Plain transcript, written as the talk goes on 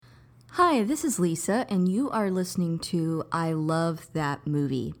Hi, this is Lisa, and you are listening to I Love That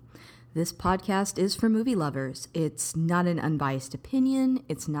Movie. This podcast is for movie lovers. It's not an unbiased opinion,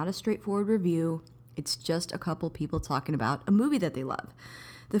 it's not a straightforward review, it's just a couple people talking about a movie that they love.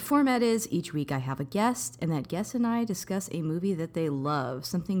 The format is each week I have a guest, and that guest and I discuss a movie that they love,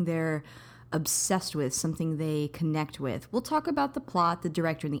 something they're obsessed with, something they connect with. We'll talk about the plot, the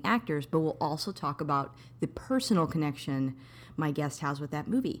director, and the actors, but we'll also talk about the personal connection my guest has with that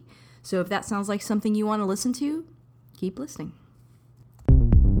movie. So if that sounds like something you want to listen to, keep listening.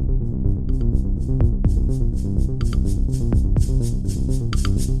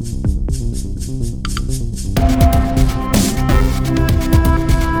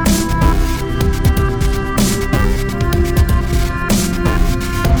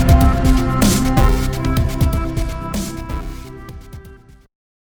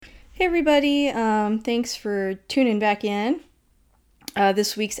 Hey everybody, thanks for tuning back in.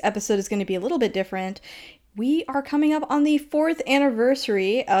 This week's episode is going to be a little bit different. We are coming up on the 4th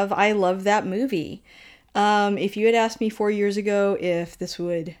anniversary of I Love That Movie. If you had asked me 4 years ago if this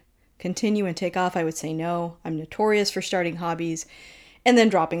would continue and take off, I would say no. I'm notorious for starting hobbies and then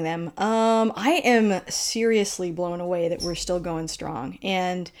dropping them. I am seriously blown away that we're still going strong.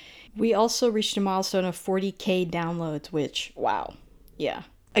 And we also reached a milestone of 40K downloads, which, wow, yeah.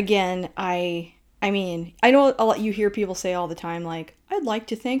 Again, I mean, I know you hear people say all the time, like, I'd like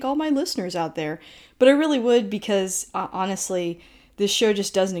to thank all my listeners out there. But I really would because, honestly, this show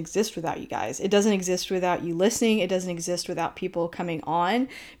just doesn't exist without you guys. It doesn't exist without you listening. It doesn't exist without people coming on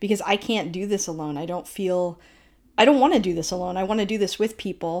because I can't do this alone. I don't want to do this alone. I want to do this with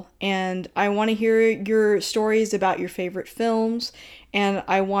people. And I want to hear your stories about your favorite films. And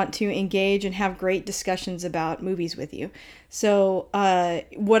I want to engage and have great discussions about movies with you. So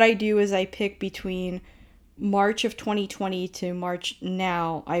what I do is I pick between March of 2020 to March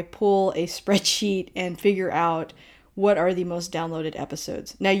now. I pull a spreadsheet and figure out what are the most downloaded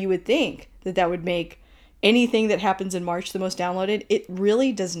episodes. Now you would think that would make anything that happens in March the most downloaded. It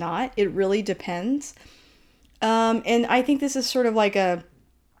really does not. It really depends. And I think this is sort of like a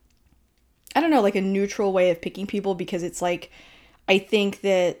neutral way of picking people because it's like, I think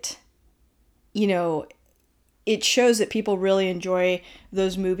that, it shows that people really enjoy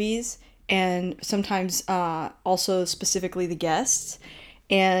those movies and sometimes also specifically the guests.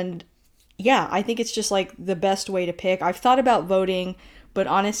 And yeah, I think it's just like the best way to pick. I've thought about voting, but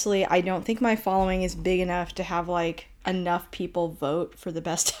honestly, I don't think my following is big enough to have like enough people vote for the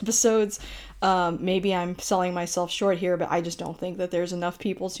best episodes. Maybe I'm selling myself short here, but I just don't think that there's enough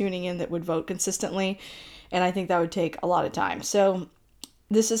people tuning in that would vote consistently. And I think that would take a lot of time. So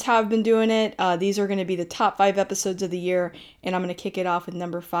this is how I've been doing it. These are going to be the top 5 episodes of the year, and I'm going to kick it off with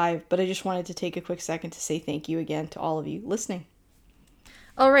number 5. But I just wanted to take a quick second to say thank you again to all of you listening.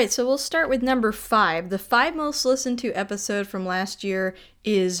 All right, so we'll start with number 5. The 5 most listened to episode from last year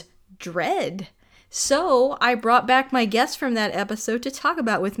is Dredd. So I brought back my guest from that episode to talk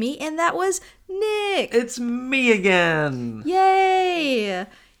about with me, and that was Nick. It's me again. Yay!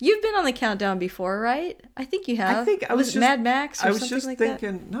 You've been on the countdown before, right? I think you have. I think I was just Mad Max or I was something just like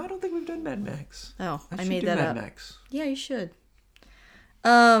thinking, that? no, I don't think we've done Mad Max. Oh, I should made do that Mad up. Max. Yeah, you should.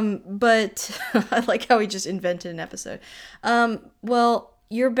 But I like how we just invented an episode. Well,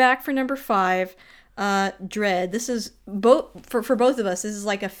 you're back for number 5, Dredd. This is for both of us. This is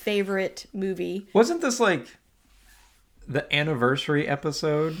like a favorite movie. Wasn't this like the anniversary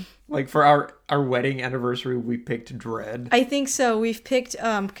episode? Like for our wedding anniversary, we picked Dredd. I think so. We've picked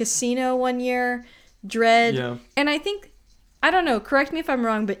Casino one year, Dredd, Yeah. And I think, I don't know, correct me if I'm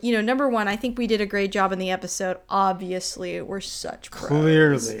wrong, but number 1, I think we did a great job in the episode. Obviously, we're such pros.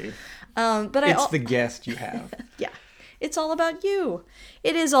 Clearly. But it's the guest you have. Yeah. It's all about you.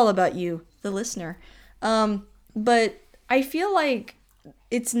 It is all about you, the listener. But I feel like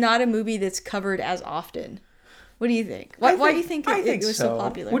it's not a movie that's covered as often. What do you think? Why do you think it was so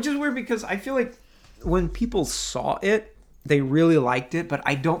popular? Which is weird because I feel like when people saw it, they really liked it, but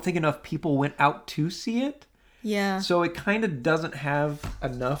I don't think enough people went out to see it. Yeah. So it kind of doesn't have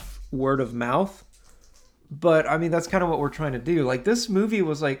enough word of mouth. But I mean, that's kind of what we're trying to do. Like this movie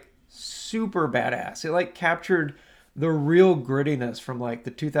was like super badass. It like captured the real grittiness from like the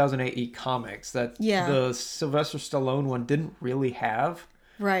 2008 comics that the Sylvester Stallone one didn't really have.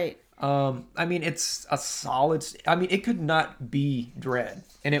 Right. I mean, it's a solid... I mean, it could not be Dredd,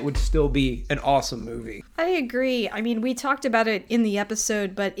 and it would still be an awesome movie. I agree. I mean, we talked about it in the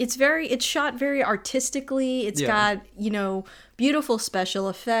episode, but it's shot very artistically. It's got, beautiful special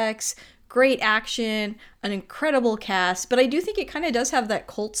effects, great action, an incredible cast, but I do think it kind of does have that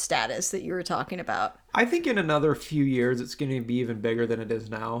cult status that you were talking about. I think in another few years, it's going to be even bigger than it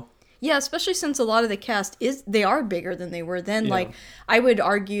is now. Yeah, especially since a lot of the cast they are bigger than they were then. Yeah. Like I would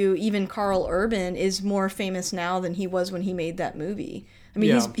argue even Carl Urban is more famous now than he was when he made that movie. I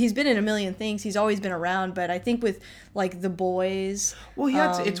mean, Yeah. he's been in a million things. He's always been around, but I think with like The Boys, Well,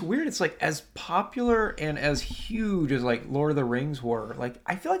 yeah, it's weird. It's like as popular and as huge as like Lord of the Rings were. Like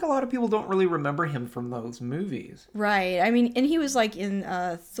I feel like a lot of people don't really remember him from those movies. right? I mean, and he was like in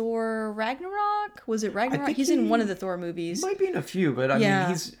Thor Ragnarok. Was it Ragnarok? think He's in he one of the Thor movies. Might be in a few, but I Yeah. mean,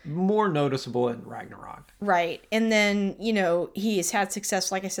 he's more noticeable in Ragnarok. Right. And then, he has had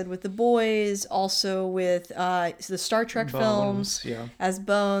success, like I said, with The Boys, also with the Star Trek films Yeah. as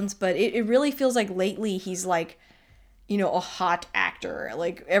Bones. But it really feels like lately he's like, a hot actor.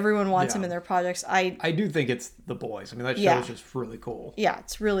 Like everyone wants him Yeah. in their projects. I do think it's The Boys. I mean, that show Yeah. is just really cool. Yeah,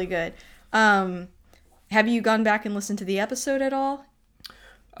 it's really good. Have you gone back and listened to the episode at all?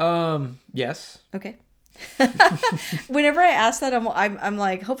 Yes. Okay. Whenever I ask that, I'm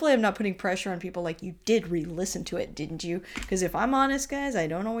like, hopefully I'm not putting pressure on people. Like, you did re-listen to it, didn't you? Because if I'm honest, guys, I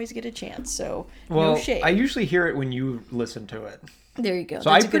don't always get a chance. So Well, no shade. I usually hear it when you listen to it. There you go. So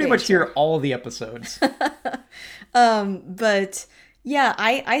That's I a good pretty much answer. hear all the episodes. But yeah,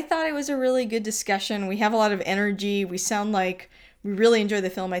 I thought it was a really good discussion. We have a lot of energy. We sound like we really enjoy the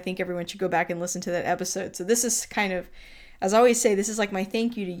film. I think everyone should go back and listen to that episode. So this is kind of, as I always say, this is like my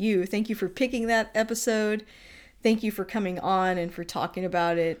thank you to you. Thank you for picking that episode. Thank you for coming on and for talking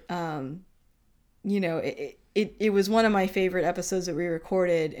about it. It was one of my favorite episodes that we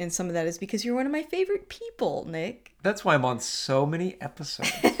recorded, and some of that is because you're one of my favorite people, Nick. That's why I'm on so many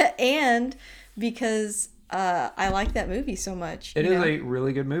episodes. And because I like that movie so much. It is a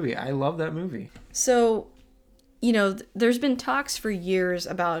really good movie. I love that movie. So, there's been talks for years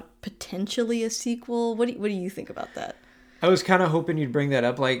about potentially a sequel. What do you think about that? I was kind of hoping you'd bring that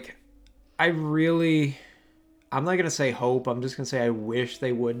up. Like, I'm not going to say hope. I'm just going to say I wish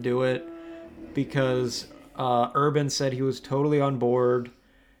they would do it because Urban said he was totally on board.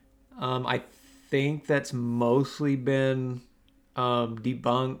 I think that's mostly been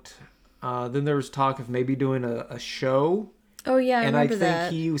debunked. Then there was talk of maybe doing a show. Oh, yeah, I And I remember think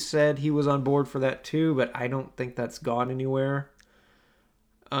that. he said he was on board for that too, but I don't think that's gone anywhere.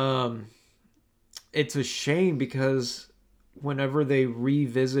 It's a shame because whenever they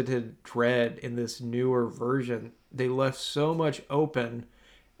revisited Dread in this newer version, they left so much open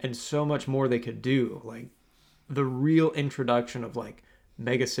and so much more they could do. Like the real introduction of like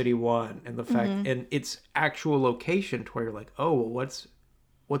Mega City 1 and the fact and its actual location to where you're like, oh, well,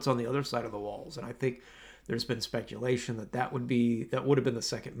 what's on the other side of the walls? And I think there's been speculation that would have been the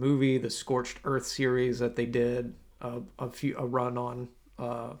second movie, the Scorched Earth series that they did a run on.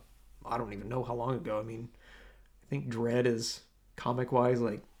 I don't even know how long ago. I mean, I think Dread is comic wise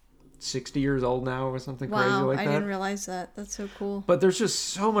like 60 years old now or something crazy Wow, like I that. didn't realize that. That's so cool. But there's just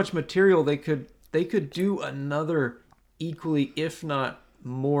so much material they could do another equally, if not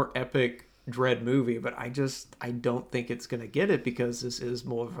more epic Dread movie. But I don't think it's gonna get it because this is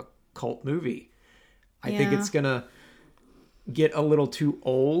more of a cult movie. I think Yeah. it's gonna get a little too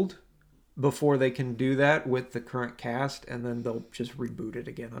old before they can do that with the current cast, and then they'll just reboot it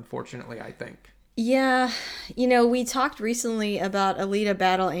again. Unfortunately, I think. Yeah, we talked recently about Alita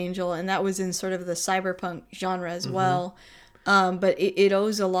Battle Angel, and that was in sort of the cyberpunk genre as well. But it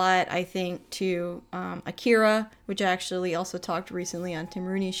owes a lot, I think, to Akira, which I actually also talked recently on Tim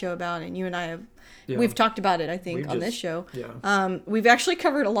Rooney's show about, and you and I have we've talked about it, I think, on this show. Yeah. We've actually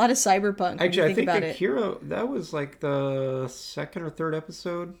covered a lot of cyberpunk. when you Actually, I think about Akira, that was like the second or third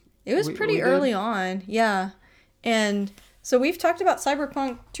episode. it was pretty we early did. on, yeah. And so we've talked about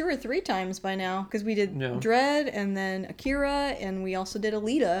cyberpunk 2 or 3 times by now because we did Yeah. Dread and then Akira, and we also did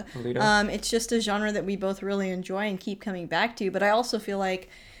Alita. It's just a genre that we both really enjoy and keep coming back to. But I also feel like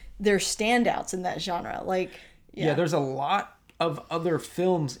there's standouts in that genre. Like, Yeah, there's a lot of other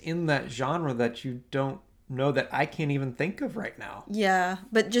films in that genre that you don't know that I can't even think of right now. yeah,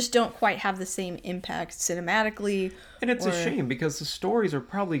 but just don't quite have the same impact cinematically. And it's Or- a shame because the stories are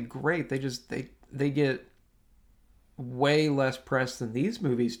probably great. They get way less press than these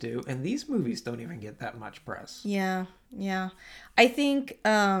movies do, and these movies don't even get that much press. Yeah, yeah. I think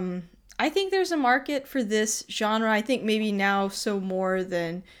there's a market for this genre. I think maybe now so more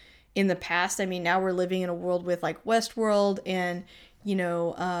than in the past. I mean, now we're living in a world with like Westworld and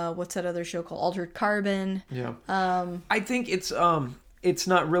what's that other show called Altered Carbon? Yeah. I think it's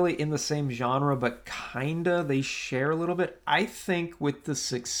not really in the same genre, but kinda they share a little bit. I think with the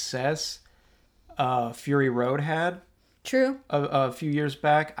success Fury Road had True. a few years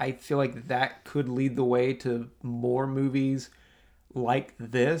back, I feel like that could lead the way to more movies like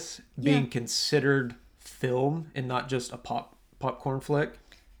this being considered film and not just a popcorn flick.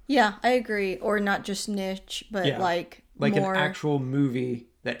 Yeah, I agree. Or not just niche, but Yeah, like like an more. actual movie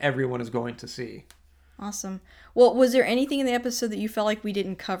that everyone is going to see. Awesome. Well, was there anything in the episode that you felt like we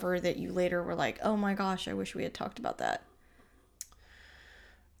didn't cover that you later were like, oh my gosh, I wish we had talked about that?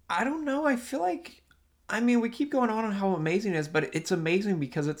 I don't know. I feel like, I mean, we keep going on how amazing it is, but it's amazing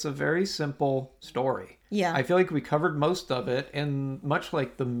because it's a very simple story. Yeah. I feel like we covered most of it, and much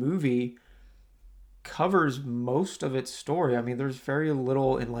like the movie covers most of its story. I mean, there's very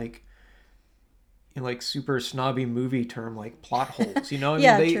little in like super snobby movie term like plot holes. You know, I mean,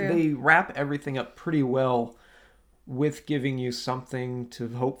 Yeah, they true. they wrap everything up pretty well with giving you something to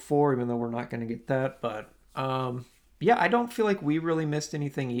hope for, even though we're not going to get that. But yeah, I don't feel like we really missed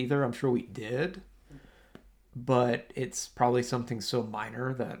anything either. I'm sure we did, but it's probably something so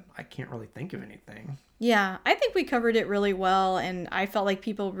minor that I can't really think of anything. Yeah, I think we covered it really well, and I felt like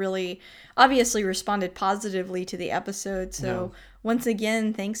people really obviously responded positively to the episode. So No. once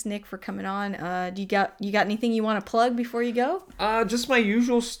again, thanks Nick for coming on. Do you got anything you want to plug before you go? Just my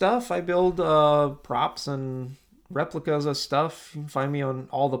usual stuff. I build props and replicas of stuff. You can find me on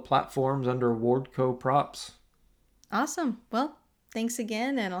all the platforms under Wardco Props. Awesome. Well, thanks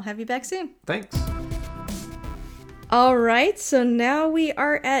again, and I'll have you back soon. Thanks. All right, so now we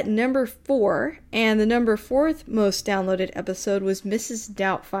are at number 4, and the number 4th most downloaded episode was Mrs.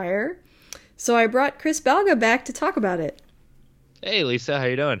 Doubtfire. So I brought Chris Balga back to talk about it. Hey Lisa, how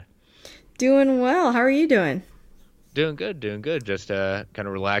you doing? Doing well. How are you doing? Doing good, doing good. Just kind of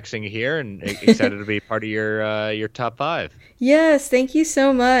relaxing here and excited to be part of your top 5. Yes, thank you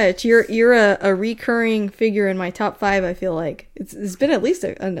so much. You're a recurring figure in my top 5. I feel like it's been at least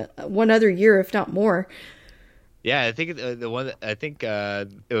one other year, if not more. Yeah, I think the one I think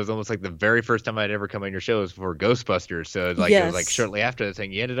it was almost like the very first time I'd ever come on your show was for Ghostbusters. So like it was like Yes. shortly after that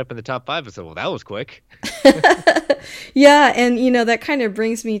saying you ended up in the top 5. I said, well, that was quick. Yeah, and that kind of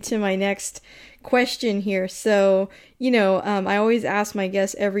brings me to my next question here. So, I always ask my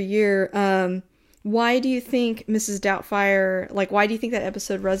guests every year, why do you think Mrs. Doubtfire, like, why do you think that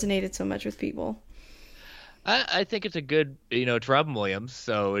episode resonated so much with people? I think it's a good, it's Robin Williams,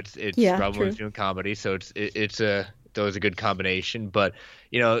 so it's Yeah, Robin true. Williams doing comedy, so it's always a good combination. But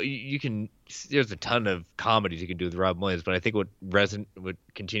you can there's a ton of comedies you can do with Robin Williams, but I think what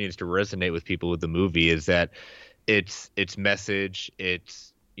continues to resonate with people with the movie is that its message,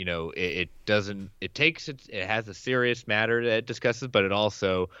 it has a serious matter that it discusses, but it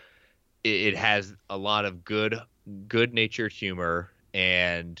also it has a lot of good natured humor,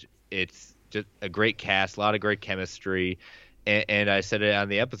 and it's just a great cast, a lot of great chemistry. And I said it on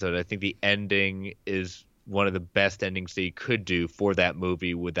the episode, I think the ending is one of the best endings that you could do for that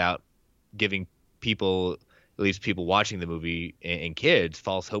movie without giving people, at least people watching the movie and kids,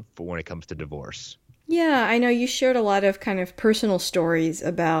 false hope for when it comes to divorce. Yeah, I know you shared a lot of kind of personal stories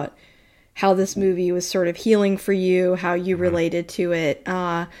about how this movie was sort of healing for you, how you related to it.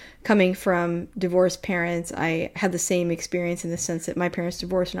 Coming from divorced parents, I had the same experience in the sense that my parents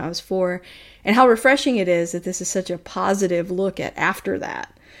divorced when I was 4, and how refreshing it is that this is such a positive look at after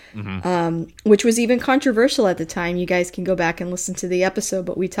that. Which was even controversial at the time. You guys can go back and listen to the episode,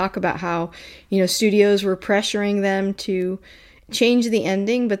 but we talk about how, studios were pressuring them to change the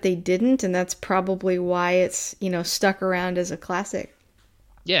ending, but they didn't, and that's probably why it's, stuck around as a classic.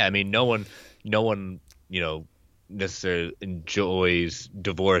 Yeah, I mean, no one, necessarily enjoys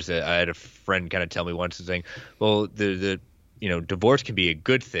divorce. I had a friend kind of tell me once saying, well, divorce can be a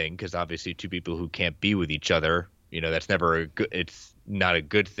good thing because obviously two people who can't be with each other, that's never it's not a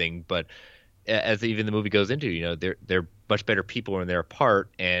good thing. But as even the movie goes into, they're much better people when they're apart.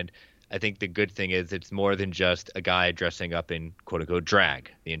 And I think the good thing is it's more than just a guy dressing up in quote unquote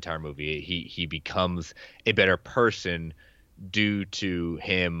drag the entire movie. He becomes a better person due to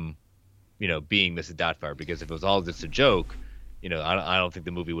him, being Mrs. Doubtfire. Because if it was all just a joke, I don't think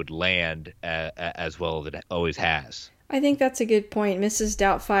the movie would land as well as it always has. I think that's a good point. Mrs.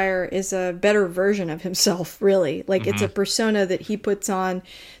 Doubtfire is a better version of himself, really. Like, it's a persona that he puts on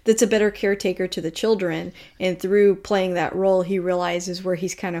that's a better caretaker to the children. And through playing that role, he realizes where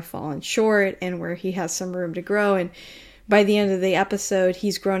he's kind of fallen short and where he has some room to grow. And by the end of the episode,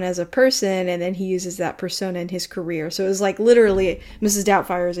 he's grown as a person, and then he uses that persona in his career. So it was like literally Mrs.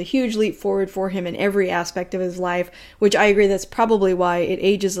 Doubtfire is a huge leap forward for him in every aspect of his life, which I agree that's probably why it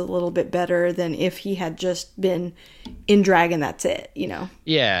ages a little bit better than if he had just been in drag and that's it,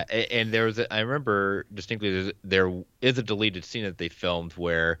 Yeah, and I remember distinctly there is a deleted scene that they filmed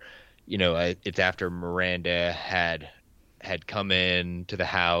where, it's after Miranda had come in to the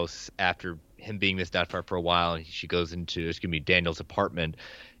house after him being Miss Doubtfire for a while, and she goes into, Daniel's apartment,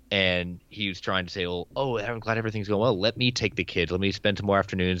 and he was trying to say, well, oh, I'm glad everything's going well. Let me take the kids. Let me spend some more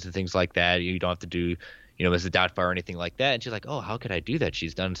afternoons and things like that. You don't have to do, Mrs. Doubtfire or anything like that. And she's like, oh, how could I do that?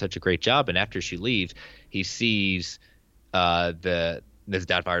 She's done such a great job. And after she leaves, he sees the Mrs.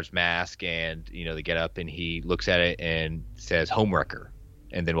 Doubtfire's mask, and they get up, and he looks at it and says homewrecker,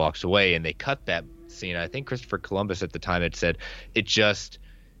 and then walks away. And they cut that scene. I think Christopher Columbus at the time had said it just,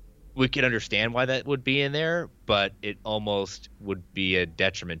 we could understand why that would be in there, but it almost would be a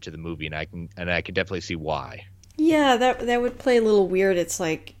detriment to the movie, and I can definitely see why. Yeah, that would play a little weird. It's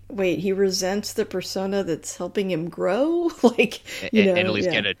like, wait, he resents the persona that's helping him grow? Like, and at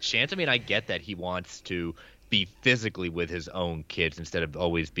least get a chance. I mean, I get that he wants to be physically with his own kids instead of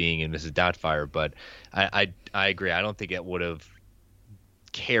always being in Mrs. Doubtfire, but I agree. I don't think it would have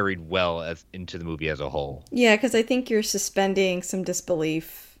carried well into the movie as a whole. Yeah, because I think you're suspending some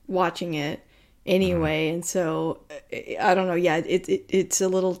disbelief watching it anyway, and so I don't know. Yeah, it's a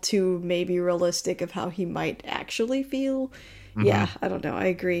little too maybe realistic of how he might actually feel. Yeah, I don't know. I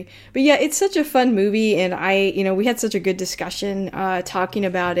agree, but yeah, it's such a fun movie, and we had such a good discussion talking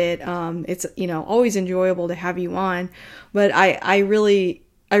about it. It's always enjoyable to have you on, but I really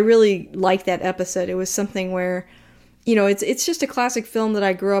like that episode. It was something where, it's just a classic film that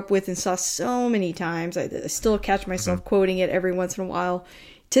I grew up with and saw so many times. I still catch myself quoting it every once in a while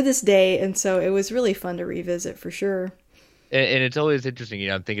to this day, and so it was really fun to revisit for sure. And it's always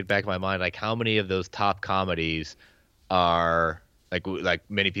interesting, I'm thinking back in my mind, like how many of those top comedies are like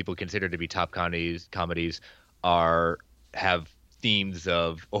many people consider to be top comedies have themes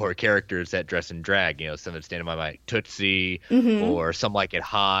of or characters that dress in drag. Some that stand in my mind, Tootsie, or Some Like It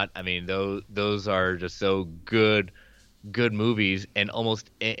Hot. I mean, those are just so good movies, and I'm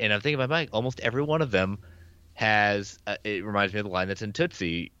thinking in my mind, almost every one of them has it reminds me of the line that's in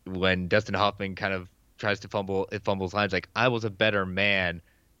Tootsie when Dustin Hoffman kind of tries to fumbles lines like, I was a better man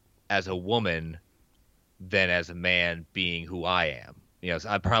as a woman than as a man being who I am. So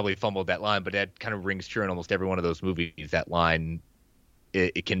I probably fumbled that line, but that kind of rings true in almost every one of those movies. That line,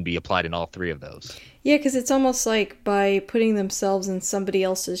 it can be applied in all three of those. Yeah, because it's almost like by putting themselves in somebody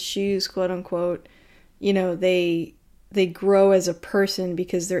else's shoes, quote unquote, they grow as a person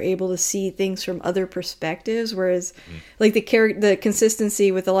because they're able to see things from other perspectives. Whereas like the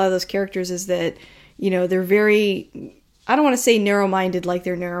consistency with a lot of those characters is that, they're very, I don't want to say narrow-minded like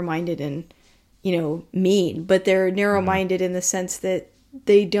they're narrow-minded and, mean, but they're narrow-minded in the sense that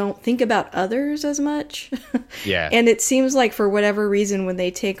they don't think about others as much. Yeah. And it seems like for whatever reason, when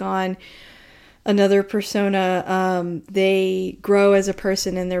they take on another persona, they grow as a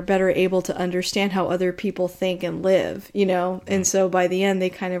person and they're better able to understand how other people think and live, and so by the end they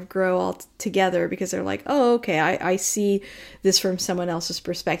kind of grow all together because they're like, oh, okay, I see this from someone else's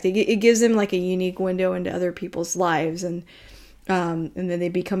perspective. It gives them like a unique window into other people's lives, and then they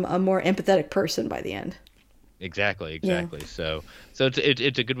become a more empathetic person by the end. Exactly. Yeah. So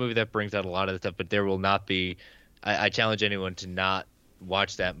it's a good movie that brings out a lot of the stuff, but there will not be, I challenge anyone to not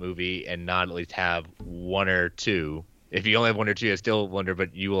watch that movie and not at least have one or two. If you only have one or two, I still wonder,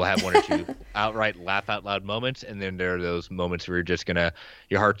 but you will have one or two outright laugh out loud moments, and then there are those moments where you're just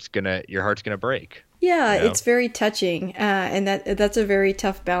your heart's gonna break. Yeah, it's very touching, and that's a very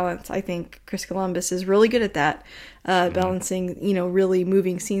tough balance. I think Chris Columbus is really good at that, balancing really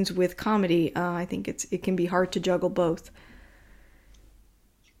moving scenes with comedy. I think it can be hard to juggle both.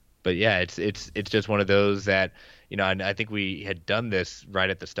 But yeah, it's just one of those that. And I think we had done this right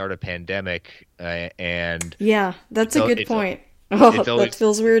at the start of pandemic, and yeah, that's a good point. That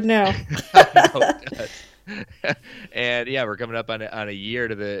feels weird now. And yeah, we're coming up on a year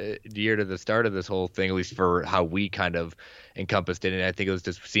to the start of this whole thing, at least for how we kind of encompassed it. And I think it was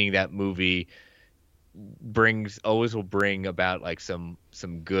just seeing that movie will bring about like some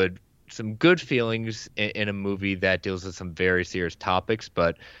good feelings in a movie that deals with some very serious topics,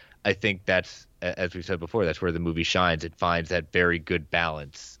 but I think that's, as we said before, that's where the movie shines. It finds that very good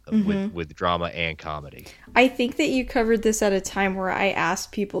balance with drama and comedy. I think that you covered this at a time where I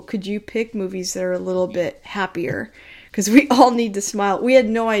asked people, could you pick movies that are a little bit happier? Because we all need to smile. We had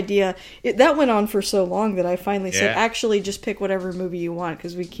no idea. That went on for so long that I finally said, actually, just pick whatever movie you want,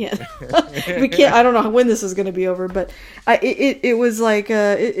 because we can't. I don't know when this is going to be over, but it was like,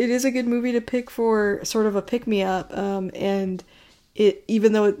 it is a good movie to pick for sort of a pick-me-up, and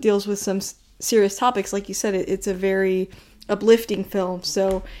even though it deals with some serious topics, like you said, it's a very uplifting film.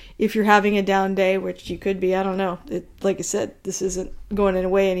 So if you're having a down day, which you could be, I don't know. Like I said, this isn't going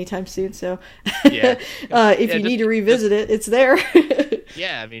away anytime soon. So if you need to revisit it, it's there.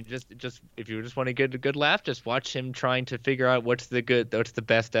 Yeah, I mean, just if you just want to get a good laugh, just watch him trying to figure out what's the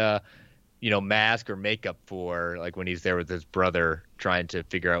best mask or makeup for, like when he's there with his brother trying to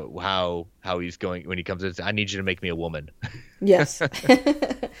figure out how he's going when he comes in. I need you to make me a woman. Yes.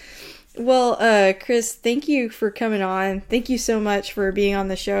 Well, Chris, thank you for coming on. Thank you so much for being on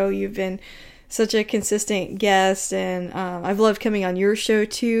the show. You've been such a consistent guest, and I've loved coming on your show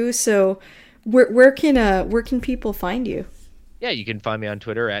too. So, where can people find you? Yeah, you can find me on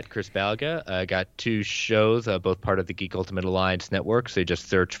Twitter at Chris Balga. I got 2 shows, both part of the Geek Ultimate Alliance Network. So you just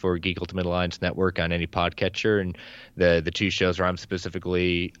search for Geek Ultimate Alliance Network on any podcatcher. And the 2 shows where I'm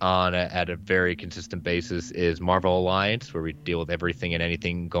specifically on at a very consistent basis is Marvel Alliance, where we deal with everything and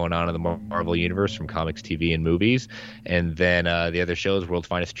anything going on in the Marvel Universe, from comics, TV, and movies. And then the other show is World's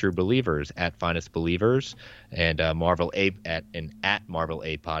Finest True Believers, at Finest Believers, and Marvel A at Marvel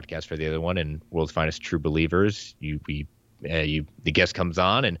A podcast for the other one, and World's Finest True Believers. The guest comes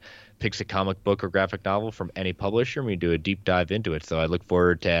on and picks a comic book or graphic novel from any publisher, and we do a deep dive into it. So I look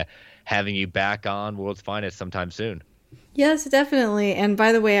forward to having you back on World's Finest sometime soon. Yes, definitely. And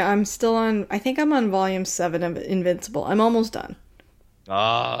by the way, I think I'm on volume 7 of Invincible. I'm almost done.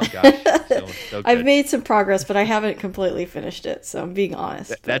 Oh, gosh. So good. I've made some progress, but I haven't completely finished it, so I'm being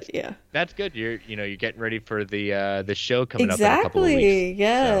honest. That's good. You're getting ready for the show coming up in a couple of weeks. Exactly.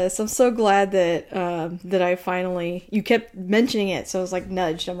 Yes. So. I'm so glad that I finally, you kept mentioning it, so I was like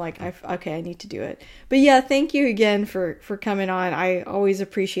nudged. I'm like, okay, I need to do it. But yeah, thank you again for coming on. I always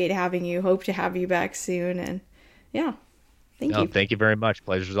appreciate having you. Hope to have you back soon, and yeah. Thank you. Thank you very much.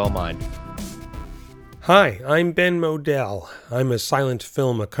 Pleasure's all mine. Hi, I'm Ben Modell. I'm a silent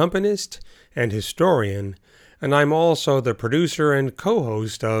film accompanist and historian, and I'm also the producer and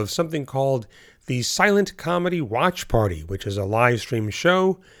co-host of something called the Silent Comedy Watch Party, which is a live stream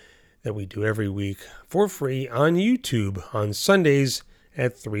show that we do every week for free on YouTube on Sundays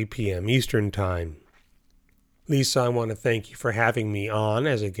at 3 p.m. Eastern Time. Lisa, I want to thank you for having me on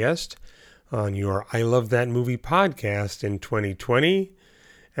as a guest on your I Love That Movie podcast in 2020.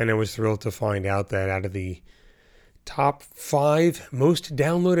 And I was thrilled to find out that out of the top 5 most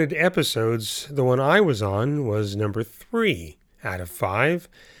downloaded episodes, the one I was on was number 3 out of 5.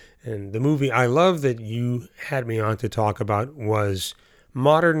 And the movie I love that you had me on to talk about was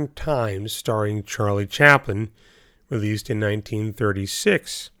Modern Times, starring Charlie Chaplin, released in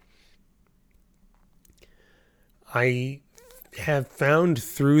 1936. I have found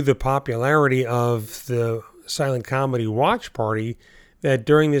through the popularity of the Silent Comedy Watch Party that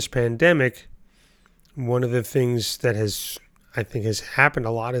during this pandemic, one of the things that has happened a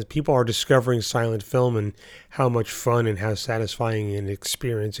lot is people are discovering silent film and how much fun and how satisfying an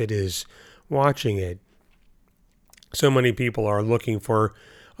experience it is watching it. So many people are looking for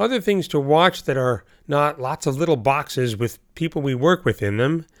other things to watch that are not lots of little boxes with people we work with in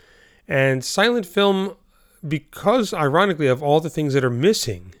them. And silent film, because ironically of all the things that are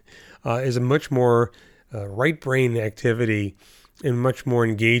missing, is a much more right brain activity and much more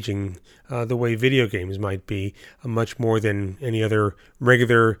engaging, the way video games might be, much more than any other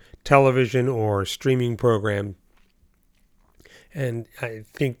regular television or streaming program. And I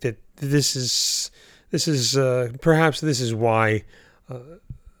think that this is perhaps this is why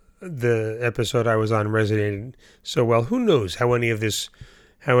the episode I was on resonated so well. Who knows how any of this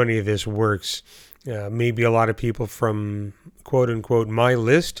works? Maybe a lot of people from quote unquote my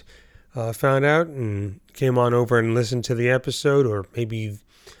list found out and came on over and listened to the episode, or maybe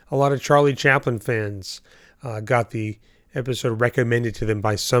a lot of Charlie Chaplin fans got the episode recommended to them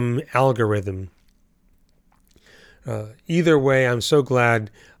by some algorithm. Either way, I'm so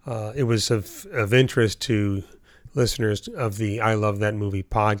glad it was of interest to listeners of the I Love That Movie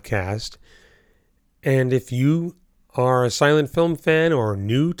podcast. And if you are a silent film fan or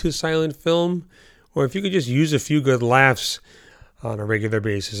new to silent film, or if you could just use a few good laughs on a regular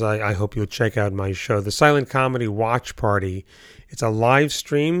basis, I hope you'll check out my show, The Silent Comedy Watch Party. It's a live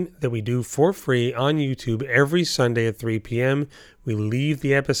stream that we do for free on YouTube every Sunday at 3 p.m. We leave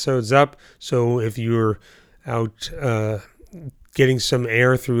the episodes up, so if you're out getting some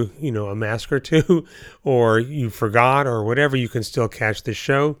air through, a mask or two, or you forgot or whatever, you can still catch the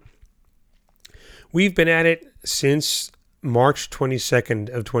show. We've been at it since March 22nd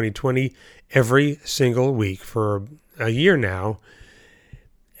of 2020, every single week for a year now.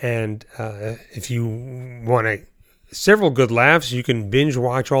 And if you want several good laughs, you can binge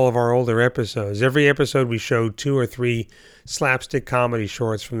watch all of our older episodes. Every episode we show 2 or 3 slapstick comedy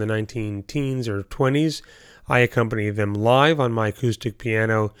shorts from the 19-teens or 20s. I accompany them live on my acoustic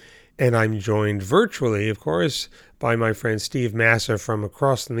piano, and I'm joined virtually, of course, by my friend Steve Massa from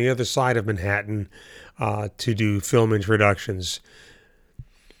across on the other side of Manhattan to do film introductions.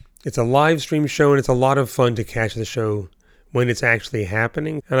 It's a live stream show, and it's a lot of fun to catch the show when it's actually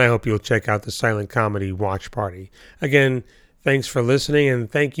happening. And I hope you'll check out the Silent Comedy Watch Party. Again, thanks for listening, and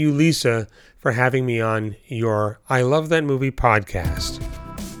thank you, Lisa, for having me on your I Love That Movie podcast.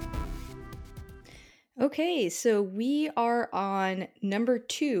 Okay, so we are on number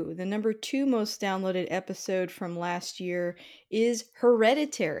 2. The number 2 most downloaded episode from last year is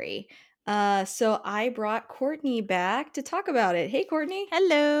Hereditary. So I brought Courtney back to talk about it. Hey, Courtney.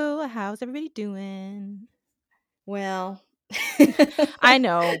 Hello, how's everybody doing? Well, I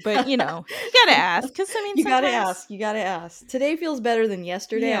know, but you gotta ask because I mean, you gotta sometimes ask. You gotta ask. Today feels better than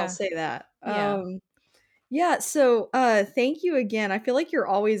yesterday. I'll Yeah. say that. Yeah. Yeah. So, thank you again. I feel like you're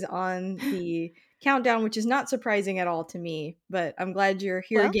always on the countdown, which is not surprising at all to me. But I'm glad you're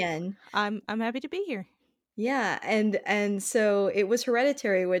here Well, again. I'm happy to be here. Yeah, and so it was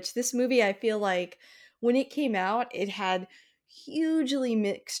Hereditary, which this movie I feel like when it came out, it had hugely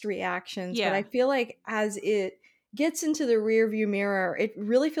mixed reactions, but I Yeah. feel like as it gets into the rearview mirror, it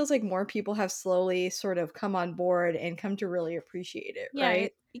really feels like more people have slowly sort of come on board and come to really appreciate it, Yeah,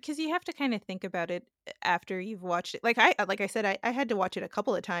 right? because you have to kind of think about it after you've watched it. Like I said, I had to watch it a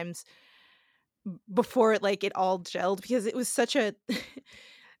couple of times before it all gelled because it was such a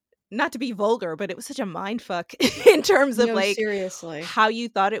not to be vulgar, but it was such a mind fuck in terms of No, seriously. how you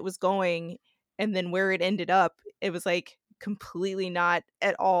thought it was going and then where it ended up. It was completely not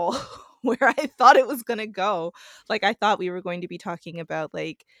at all where I thought it was going to go. Like I thought we were going to be talking about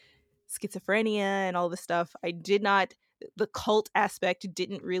schizophrenia and all this stuff. The cult aspect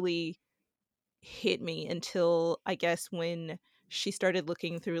didn't really hit me until I guess when she started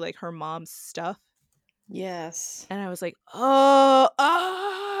looking through her mom's stuff, Yes. and I was like, oh,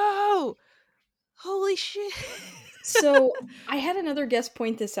 holy shit. So I had another guest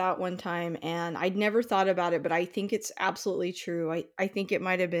point this out one time, and I'd never thought about it, but I think it's absolutely true. I think it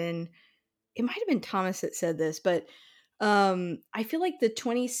might have been Thomas that said this, but I feel like the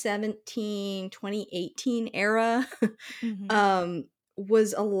 2017, 2018 era Mhm.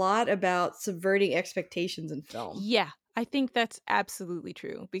 was a lot about subverting expectations in film. Yeah, I think that's absolutely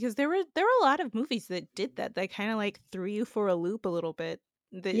true because there were a lot of movies that did that. They kind of threw you for a loop a little bit.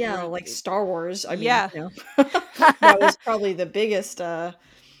 That Yeah, were like Star Wars. I mean, Yeah. that was probably the biggest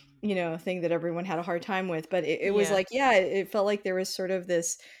thing that everyone had a hard time with. But it was Yeah. like, yeah, it felt like there was sort of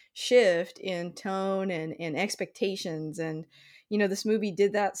this shift in tone and expectations. And, this movie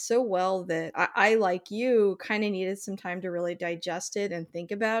did that so well that I like you, kind of needed some time to really digest it and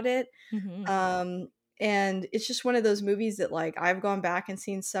think about it. Mhm. Um, and it's just one of those movies that I've gone back and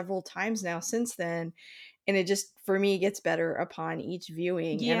seen several times now since then. And it just, for me, gets better upon each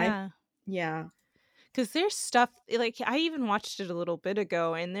viewing. And Yeah. yeah. Because there's stuff I even watched it a little bit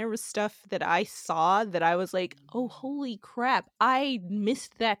ago, and there was stuff that I saw that I was like, "Oh, holy crap! I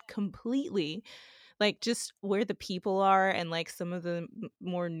missed that completely." Just where the people are, and some of the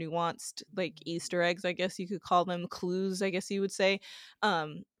more nuanced Easter eggs, I guess you could call them, clues, I guess you would say.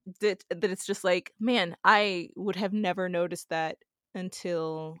 That it's just man, I would have never noticed that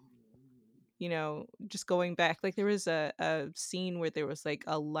until just going back. There was a scene where there was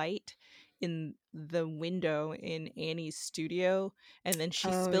a light in the window in Annie's studio, and then she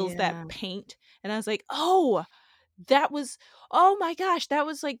Oh, spills that yeah. paint, and I was like, oh, that was, oh my gosh, that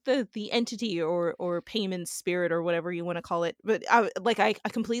was the entity or Payman's spirit or whatever you want to call it. But I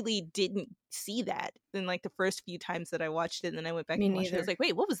completely didn't see that in the first few times that I watched it, and then I went back Me and watched it. I was neither. like,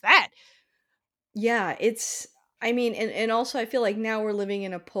 wait, what was that? Yeah, I mean, and also I feel like now we're living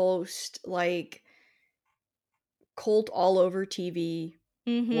in a post cult all over TV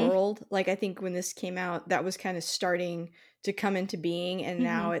Mm-hmm. world. I think when this came out, that was kind of starting to come into being, and Mm-hmm.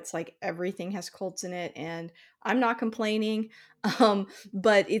 now it's like everything has cults in it, and I'm not complaining.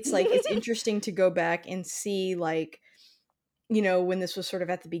 But it's interesting to go back and see when this was sort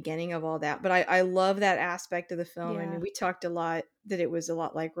of at the beginning of all that. But I love that aspect of the film. I Yeah. mean, we talked a lot that it was a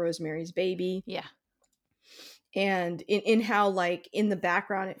lot like Rosemary's Baby. Yeah. And in how in the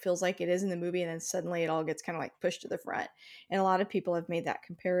background it feels like it is in the movie, and then suddenly it all gets kind of pushed to the front, and a lot of people have made that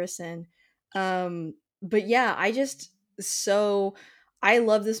comparison. But yeah, I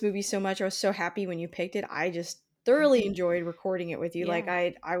love this movie so much. I was so happy when you picked it. I just thoroughly enjoyed recording it with you. Yeah.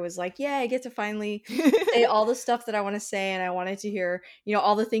 I was like, yeah, I get to finally say all the stuff that I want to say, and I wanted to hear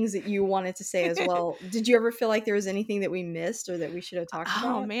all the things that you wanted to say as well. Did you ever feel like there was anything that we missed or that we should have talked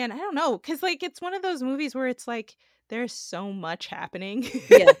Oh about? man, I don't know, because it's one of those movies where it's there's so much happening.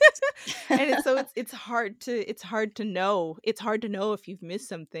 Yes. And it's hard to know. It's hard to know if you've missed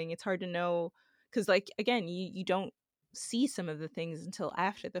something. It's hard to know because again, you don't see some of the things until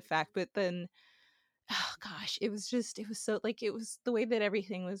after the fact. But then, oh gosh, it was so it was the way that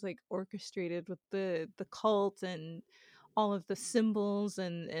everything was orchestrated with the cult and all of the symbols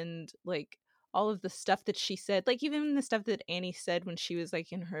and like all of the stuff that she said, like even the stuff that Annie said when she was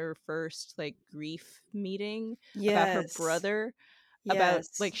like in her first like grief meeting about her Yes. brother, about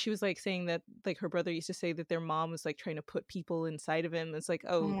Yes. like she was like saying that like her brother used to say that their mom was like trying to put people inside of him. It's like,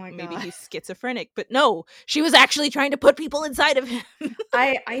 Oh oh, my maybe god. he's schizophrenic, but no, she was actually trying to put people inside of him.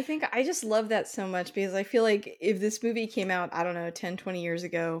 I think I just love that so much because I feel like if this movie came out, I don't know, 10, 20 years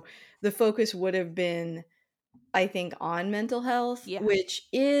ago, the focus would have been, I think, on mental health, Yeah. which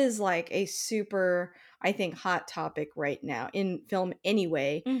is like a super, I think, hot topic right now in film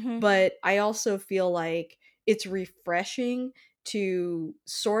anyway. Mm-hmm. But I also feel like it's refreshing to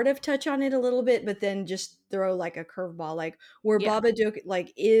sort of touch on it a little bit, but then just throw like a curveball, like where Yeah. Babadook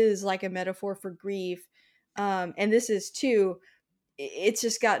like is like a metaphor for grief. And this is too, it's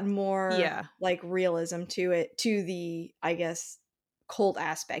just gotten more Yeah. like realism to it, to the, I guess, cult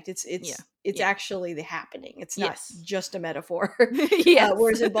aspect. Yeah. It's Yeah. actually the happening. It's not Yes. just a metaphor. Yes.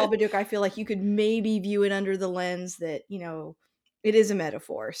 Whereas in Babadook, I feel like you could maybe view it under the lens that, you know, it is a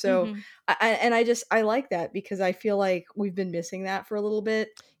metaphor. So Mhm. I like that because I feel like we've been missing that for a little bit.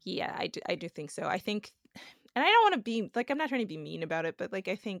 Yeah, I do think so. I think, and I don't want to be like, I'm not trying to be mean about it, but like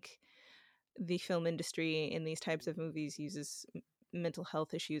I think the film industry in these types of movies uses mental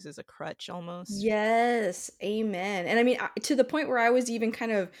health issues as a crutch almost. Yes, amen. And I mean, to the point where I was even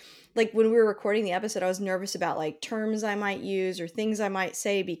kind of like when we were recording the episode, I was nervous about like terms I might use or things I might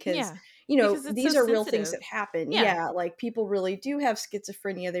say because, Yeah. you know, Because it's so these are real things sensitive. that happen. Yeah. Yeah, like people really do have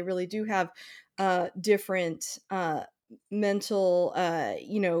schizophrenia. They really do have different mental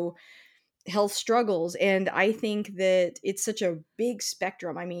you know, health struggles, and I think that it's such a big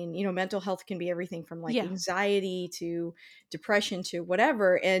spectrum. I mean, you know, mental health can be everything from like Yeah. anxiety to depression to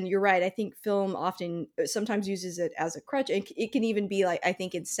whatever, and you're right, I think film often sometimes uses it as a crutch, and it can even be like, I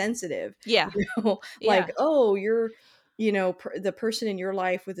think, insensitive. Yeah. You know, like, Yeah. oh, you're, you know, the person in your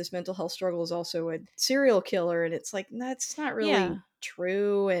life with this mental health struggle is also a serial killer, and it's like that's not really Yeah.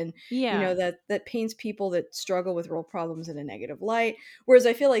 true. And you know, Yeah. that paints people that struggle with real problems in a negative light. Whereas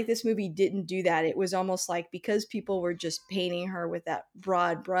I feel like this movie didn't do that. It was almost like because people were just painting her with that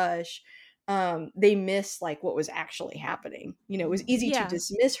broad brush, they missed like what was actually happening. You know, it was easy to Yeah.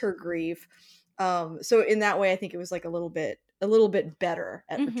 dismiss her grief. So in that way, I think it was like a little bit better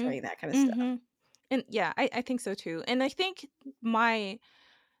at Mm-hmm. portraying that kind of stuff. Mm-hmm. And yeah, I think so too. And I think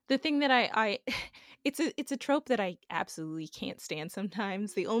the thing that I it's a trope that I absolutely can't stand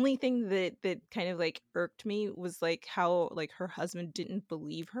sometimes. The only thing that kind of like irked me was like how like her husband didn't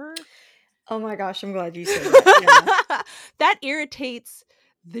believe her. Oh my gosh, I'm glad you said that. Yeah. That irritates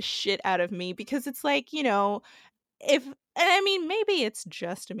the shit out of me because it's like, you know, if, and I mean maybe it's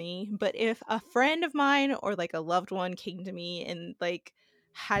just me, but if a friend of mine or like a loved one came to me and like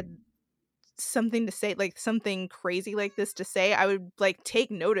had something to say, like something crazy like this to say, I would like take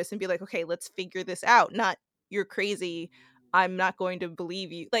notice and be like, okay, let's figure this out. Not, you're crazy, I'm not going to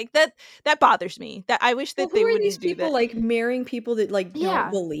believe you. Like that bothers me. That I wish Well, that who they are these wouldn't do people that. like marrying people that like don't Yeah.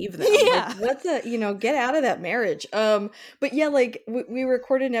 believe them? Like, Yeah. what the, you know, get out of that marriage. But yeah, like we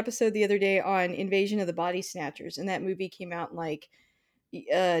recorded an episode the other day on Invasion of the Body Snatchers, and that movie came out in like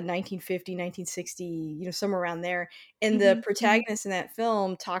 1950, 1960, you know, somewhere around there. And the Mhm. protagonist in that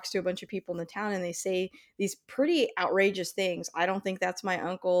film talks to a bunch of people in the town, and they say these pretty outrageous things. I don't think that's my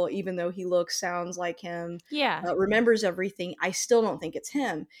uncle, even though he looks, sounds like him, Yeah. remembers everything. I still don't think it's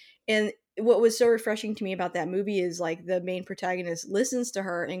him. And what was so refreshing to me about that movie is like the main protagonist listens to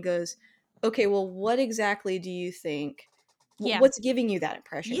her and goes, okay, well, what exactly do you think? Yeah. What's giving you that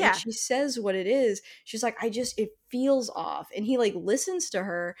impression? And Yeah. she says what it is. She's like, it feels off. And he like listens to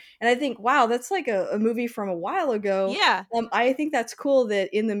her. And I think, wow, that's like a movie from a while ago. Yeah. I think that's cool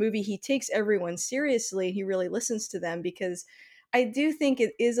that in the movie he takes everyone seriously. He really listens to them, because I do think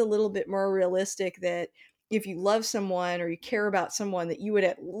it is a little bit more realistic that if you love someone or you care about someone, that you would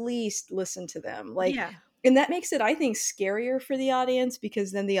at least listen to them. Like, Yeah. and that makes it, I think, scarier for the audience,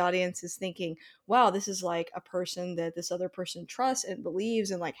 because then the audience is thinking, wow, this is like a person that this other person trusts and believes.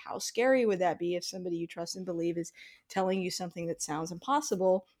 And like, how scary would that be if somebody you trust and believe is telling you something that sounds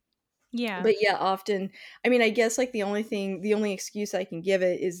impossible? Yeah. But yeah, often, I mean, I guess like the only excuse I can give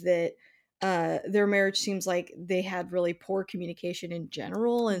it is that their marriage seems like they had really poor communication in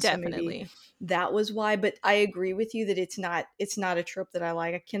general, and so maybe Definitely. that was why. But I agree with you that it's not a trope that I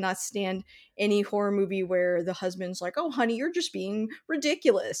like. I cannot stand any horror movie where the husband's like, "Oh, honey, you're just being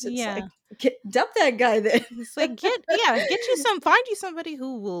ridiculous." It's Yeah. like, dump that guy then. It's like find you somebody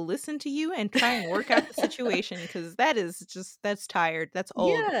who will listen to you and try and work out the situation, because that is just, that's tired. That's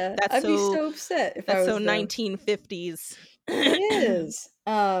old. Yeah, That's I'd be so so upset if I that's so was them. 1950s. It is.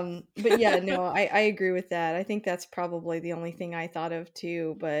 But yeah, no, I agree with that. I think that's probably the only thing I thought of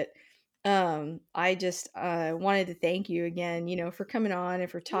too. But I just wanted to thank you again, for coming on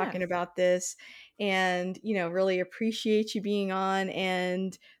and for talking about this, and really appreciate you being on.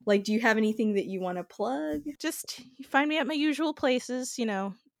 And like, do you have anything that you want to plug? Just find me at my usual places,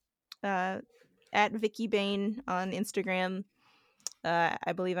 at Vicky Bain on Instagram.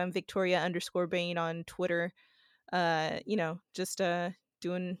 I believe I'm Victoria_Bain on Twitter. Just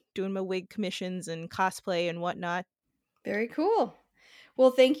doing my wig commissions and cosplay and whatnot. Very cool.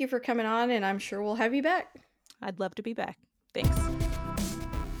 Well, thank you for coming on, and I'm sure we'll have you back. I'd love to be back. Thanks.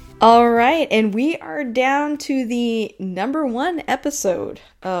 All right, and we are down to the number 1 episode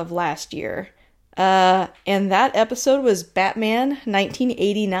of last year. And that episode was Batman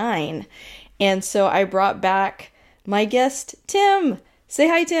 1989. And so I brought back my guest, Tim. Say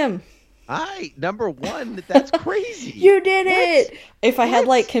hi, Tim. Hi, number 1. That's crazy. You did it. If I had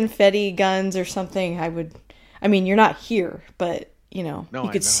like confetti guns or something, I mean, you're not here, but you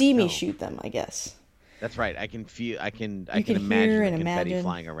could see me shoot them, I guess. That's right. I can feel. I can hear imagine and the confetti imagine.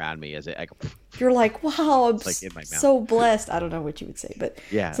 flying around me as I go. You're like, wow, I'm like in my mouth. so blessed. I don't know what you would say, but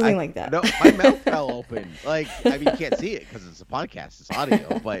Yeah, something like that. No, my mouth fell open. Like, I mean, you can't see it because it's a podcast, it's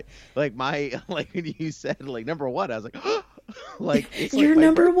audio. But like when you said like number 1, I was like, like it's like You're my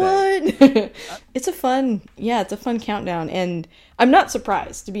number birthday. 1. It's a fun countdown, and I'm not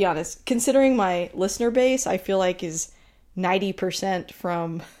surprised, to be honest. Considering my listener base, I feel like is 90%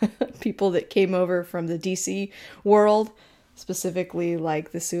 from people that came over from the DC world, specifically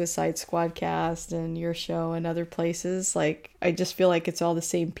like the Suicide Squad cast and your show and other places. Like, I just feel like it's all the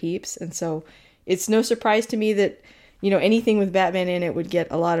same peeps, and so it's no surprise to me that anything with Batman in it would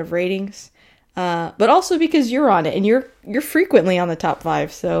get a lot of ratings. But also because you're on it, and you're frequently on the top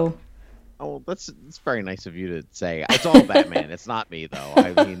 5. So, oh, that's very nice of you to say. It's all Batman. It's not me though.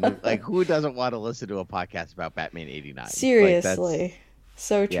 I mean, like, who doesn't want to listen to a podcast about Batman '89? seriously,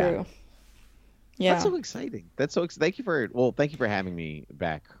 so true. Yeah, that's so exciting. Thank you for having me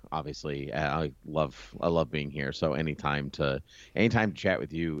back. Obviously, I love being here. So anytime to chat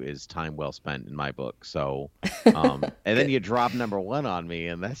with you is time well spent in my book. So, and then you drop number 1 on me,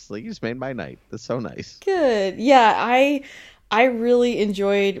 and that's like, you just made my night. That's so nice. Good. Yeah, I really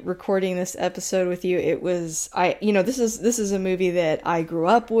enjoyed recording this episode with you. It was this is a movie that I grew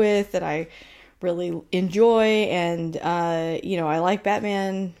up with, that I really enjoy, and I like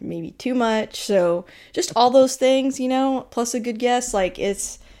Batman maybe too much. So just all those things, plus a good guest. Like,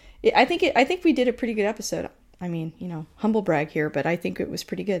 I think we did a pretty good episode. I mean, humble brag here, but I think it was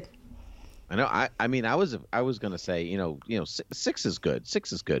pretty good. I know. I mean, I was gonna say, 6 is good.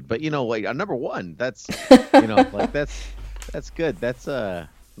 6 is good, but like a number 1, that's like that's good. That's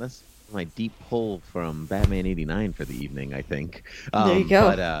my deep pull from Batman '89 for the evening, I think. There you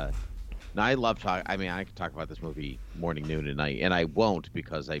go. But no, I love talk. I mean, I could talk about this movie morning, noon, and night, and I won't,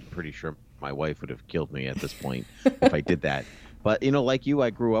 because I'm pretty sure my wife would have killed me at this point if I did that. But like you, I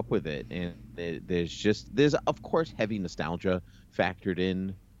grew up with it, and there's of course heavy nostalgia factored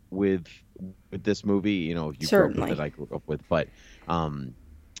in with this movie. You grew up with it, I grew up with, but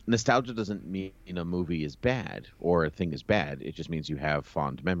nostalgia doesn't mean a movie is bad or a thing is bad. It just means you have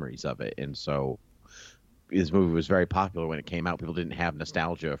fond memories of it. And so this movie was very popular when it came out. People didn't have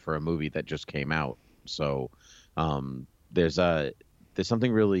nostalgia for a movie that just came out. So there's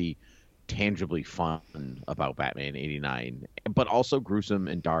something really tangibly fun about Batman '89, but also gruesome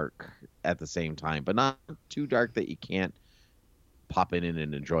and dark at the same time, but not too dark that you can't pop in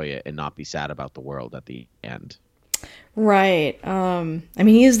and enjoy it and not be sad about the world at the end. Right. I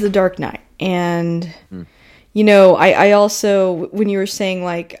mean, he is the Dark Knight, and I also, when you were saying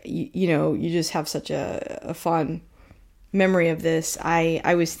like you just have such a fond memory of this,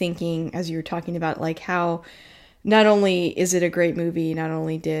 I was thinking, as you were talking about, like, how not only is it a great movie, not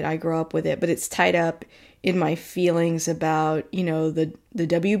only did I grow up with it, but it's tied up in my feelings about the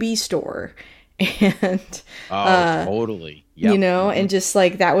WB store. And totally. Yep. And just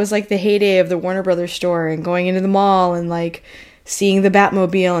like, that was like the heyday of the Warner Brothers store, and going into the mall and like seeing the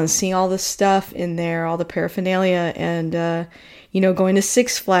Batmobile and seeing all the stuff in there, all the paraphernalia, and going to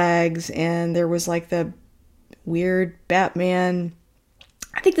Six Flags, and there was like the weird Batman.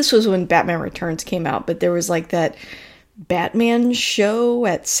 I think this was when Batman Returns came out, but there was like that Batman show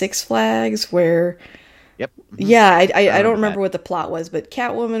at Six Flags where, yep. Yeah, I don't remember what the plot was, but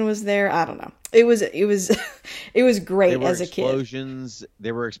Catwoman was there. I don't know. It was it was great as a kid.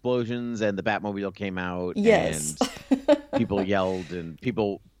 There were explosions, and the Batmobile came out. Yes. And people yelled, and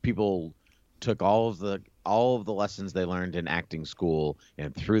people took all of the all of the lessons they learned in acting school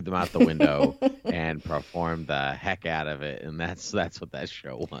and threw them out the window and performed the heck out of it. And that's what that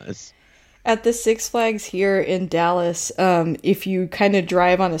show was. At the Six Flags here in Dallas, if you kind of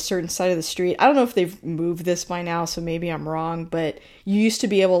drive on a certain side of the street, I don't know if they've moved this by now, so maybe I'm wrong, but you used to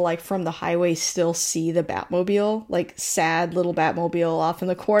be able, like, from the highway still see the Batmobile, like, sad little Batmobile off in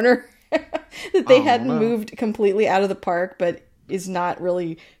the corner that they hadn't moved completely out of the park, but is not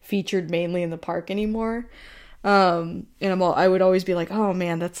really featured mainly in the park anymore. And I would always be like, oh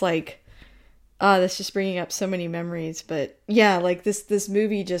man, that's like, that's just bringing up so many memories. But yeah, like this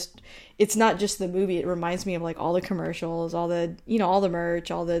movie it's not just the movie. It reminds me of like all the commercials, all the, all the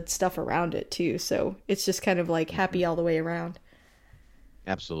merch, all the stuff around it too. So it's just kind of like happy all the way around.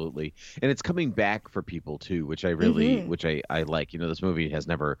 Absolutely. And it's coming back for people too, which I really, which I like. This movie has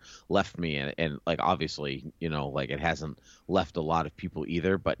never left me, and like obviously, like it hasn't left a lot of people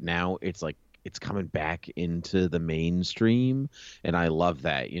either, but now it's like it's coming back into the mainstream, and I love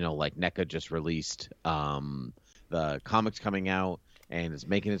that. Like NECA just released the comics coming out, and it's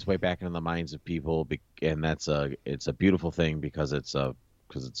making its way back into the minds of people, and it's a beautiful thing because it's a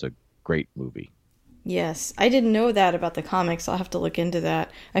great movie. Yes, I didn't know that about the comics. I'll have to look into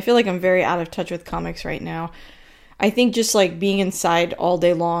that. I feel like I'm very out of touch with comics right now. I think just like being inside all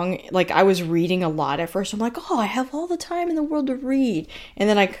day long, like I was reading a lot at first. I'm like, oh, I have all the time in the world to read. And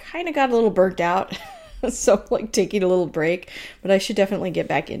then I kind of got a little burnt out. So like taking a little break, but I should definitely get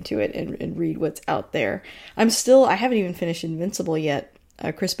back into it and read what's out there. I haven't even finished Invincible yet.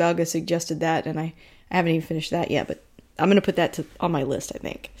 Chris Balga suggested that, and I haven't even finished that yet, but I'm going to put that on my list, I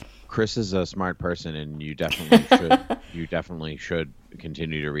think. Chris is a smart person, and you definitely should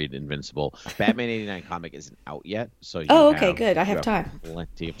continue to read Invincible. Batman '89 comic isn't out yet, so good. I have time.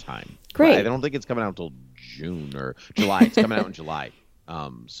 Plenty of time. Great. I don't think it's coming out until June or July. It's coming out in July.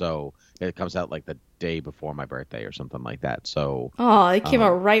 So it comes out like the day before my birthday or something like that. So it came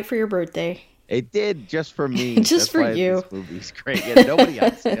out right for your birthday. It did, just for me. Just for you. This movie's great. Yeah, nobody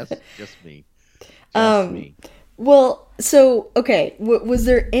else. Just me. Just me. Well, so, okay, was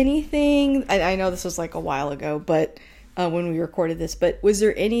there anything, I know this was like a while ago, but when we recorded this, but was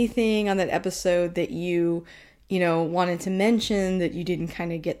there anything on that episode that you wanted to mention that you didn't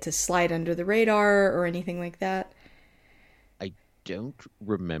kind of get to slide under the radar or anything like that? I don't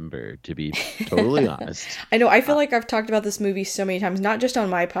remember, to be totally honest. I know, I feel like I've talked about this movie so many times, not just on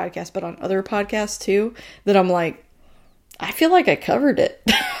my podcast, but on other podcasts too, that I'm like, I feel like I covered it.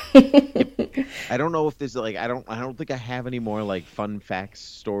 I don't know if there's like I don't think I have any more like fun facts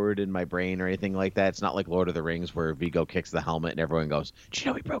stored in my brain or anything like that. It's not like Lord of the Rings where Viggo kicks the helmet and everyone goes, "Did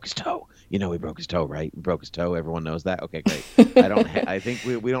you know he broke his toe? He broke his toe, right? He broke his toe. Everyone knows that." Okay, great. I think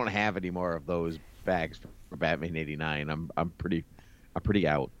we don't have any more of those facts for Batman '89. I'm pretty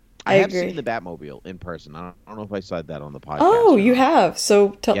out. I have agree. seen the Batmobile in person. I don't know if I said that on the podcast. Oh, you have.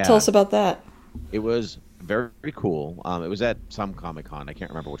 So tell us about that. It was very, very cool. It was at some Comic-Con. I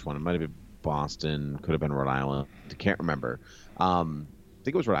can't remember which one. It might have been Boston, could have been Rhode Island. I can't remember. I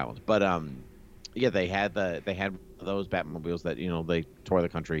think it was Rhode Island. But yeah, they had those Batmobiles that they tour the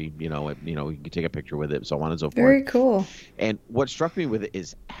country. You could take a picture with it, so on and so forth. Very cool. And what struck me with it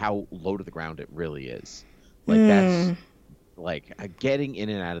is how low to the ground it really is. Like that's like getting in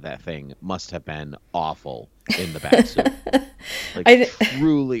and out of that thing must have been awful in the Batsuit.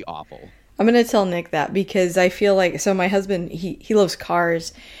 Truly awful. I'm going to tell Nick that because I feel like, so my husband, he loves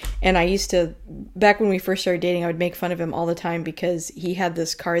cars, and I used to, back when we first started dating, I would make fun of him all the time because he had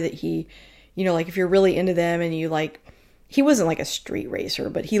this car that he, like if you're really into them and you like, he wasn't like a street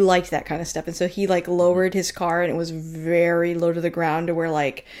racer, but he liked that kind of stuff. And so he like lowered his car and it was very low to the ground to where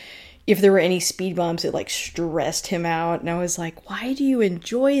like, if there were any speed bumps, it like stressed him out. And I was like, why do you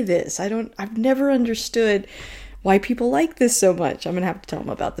enjoy this? I've never understood why people like this so much. I'm gonna have to tell them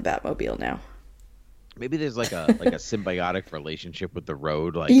about the Batmobile now. Maybe there's like a symbiotic relationship with the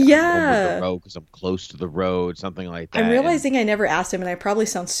road. Like yeah, I'm over the road because I'm close to the road, something like that. I'm realizing I never asked him, and I probably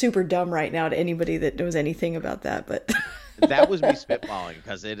sound super dumb right now to anybody that knows anything about that. But that was me spitballing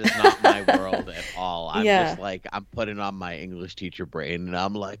because it is not my world at all. I'm just like, I'm putting on my English teacher brain, and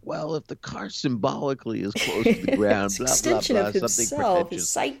I'm like, well, if the car symbolically is close to the ground, blah, extension blah, blah, of himself, his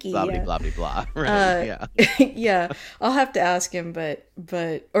psyche, blah, blah, blah, blah, blah. Right? Yeah, I'll have to ask him, but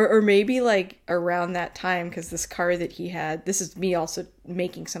or maybe like around that time, because this car that he had, this is me also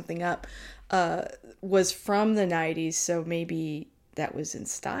making something up, was from the 90s, so maybe that was in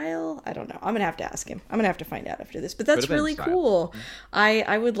style. I don't know. I'm gonna have to ask him. I'm gonna have to find out after this. But that's really cool. Mm-hmm.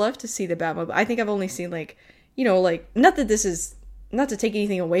 I would love to see the Batmobile. I think I've only seen like not that this is not to take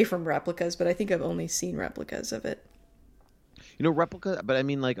anything away from replicas, but I think I've only seen replicas of it. replica. But I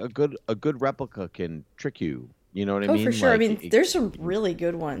mean, like a good replica can trick you. You know what I Oh, mean? for sure. I Like, mean, there's some really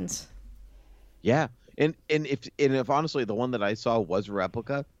good ones. yeah. And if honestly the one that I saw was a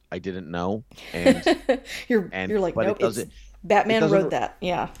replica, I didn't know. And You're like, but nope, it doesn't. Batman doesn't- wrote that.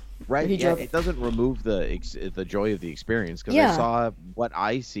 Yeah. Right. He Yeah. drove It doesn't remove the joy of the experience, because Yeah. I saw what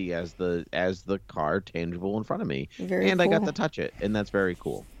I see as the car tangible in front of me, Very and I got cool. to touch it, and that's very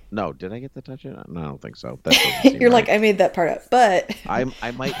cool. No, did I get to touch it? No, I don't think so. That doesn't seem You're right. like, I made that part up. But I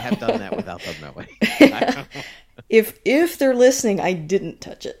might have done that without them knowing. if they're listening, I didn't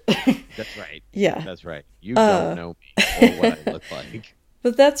touch it. That's right. Yeah. That's right. You don't know me or what I look like.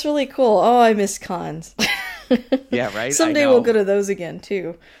 But that's really cool. Oh, I miss cons. Yeah, right? Someday I we'll know. go to those again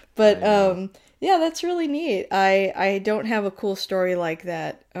too. But I know. yeah, that's really neat. I don't have a cool story like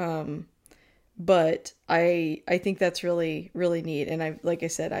that. But I think that's really, really neat. And like I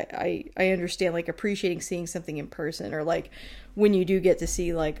said, I understand like appreciating seeing something in person, or like when you do get to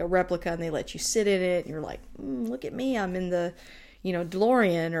see like a replica and they let you sit in it and you're like, look at me, I'm in the,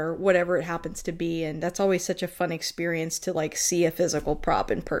 DeLorean or whatever it happens to be. And that's always such a fun experience to like see a physical prop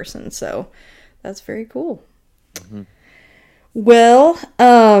in person. So that's very cool. Mm-hmm. Well,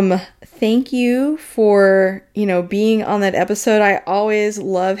 thank you for, being on that episode. I always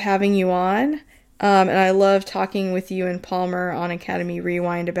love having you on. And I love talking with you and Palmer on Academy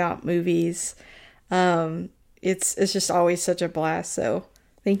Rewind about movies. It's just always such a blast. So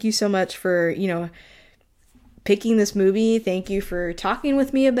thank you so much for, picking this movie. Thank you for talking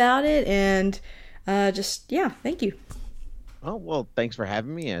with me about it. And thank you. Oh, well, thanks for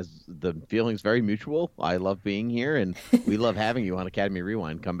having me. As the feeling's very mutual. I love being here, and we love having you on Academy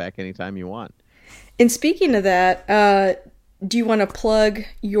Rewind. Come back anytime you want. And speaking of that, do you want to plug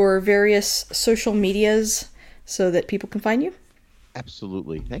your various social medias so that people can find you?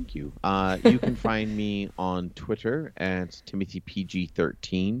 Absolutely. Thank you. You can find me on Twitter at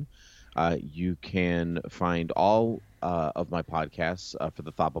TimothyPG13. You can find all of my podcasts for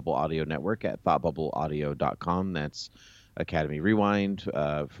the Thought Bubble Audio Network at thoughtbubbleaudio.com. That's Academy Rewind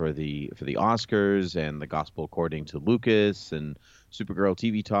for the Oscars, and the Gospel According to Lucas, and Supergirl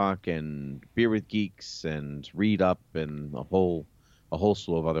TV Talk, and Beer with Geeks, and Read Up, and a whole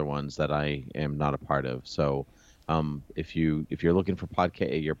slew of other ones that I am not a part of. So if you're looking for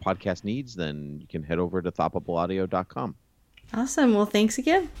your podcast needs, then you can head over to thoughtbubbleaudio.com. Awesome. Well, thanks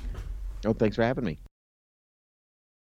again. Oh, thanks for having me.